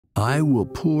I will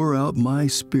pour out my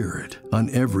Spirit on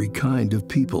every kind of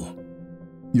people.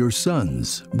 Your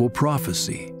sons will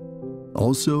prophesy,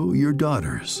 also your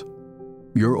daughters.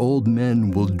 Your old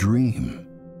men will dream.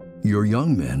 Your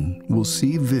young men will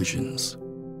see visions.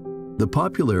 The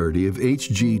popularity of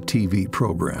HGTV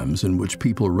programs in which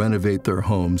people renovate their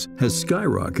homes has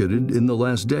skyrocketed in the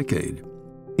last decade.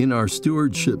 In our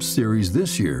stewardship series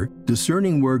this year,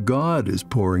 discerning where God is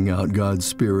pouring out God's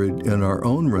Spirit in our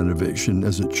own renovation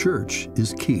as a church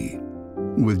is key.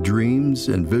 With dreams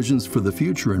and visions for the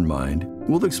future in mind,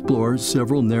 we'll explore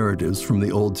several narratives from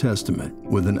the Old Testament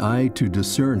with an eye to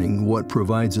discerning what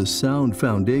provides a sound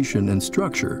foundation and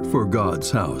structure for God's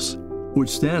house, which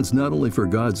stands not only for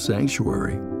God's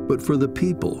sanctuary, but for the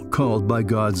people called by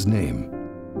God's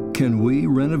name. Can we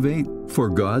renovate for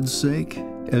God's sake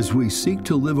as we seek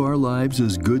to live our lives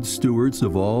as good stewards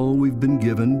of all we've been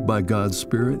given by God's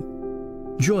Spirit?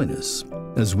 Join us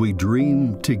as we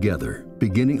dream together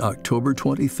beginning October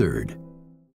 23rd.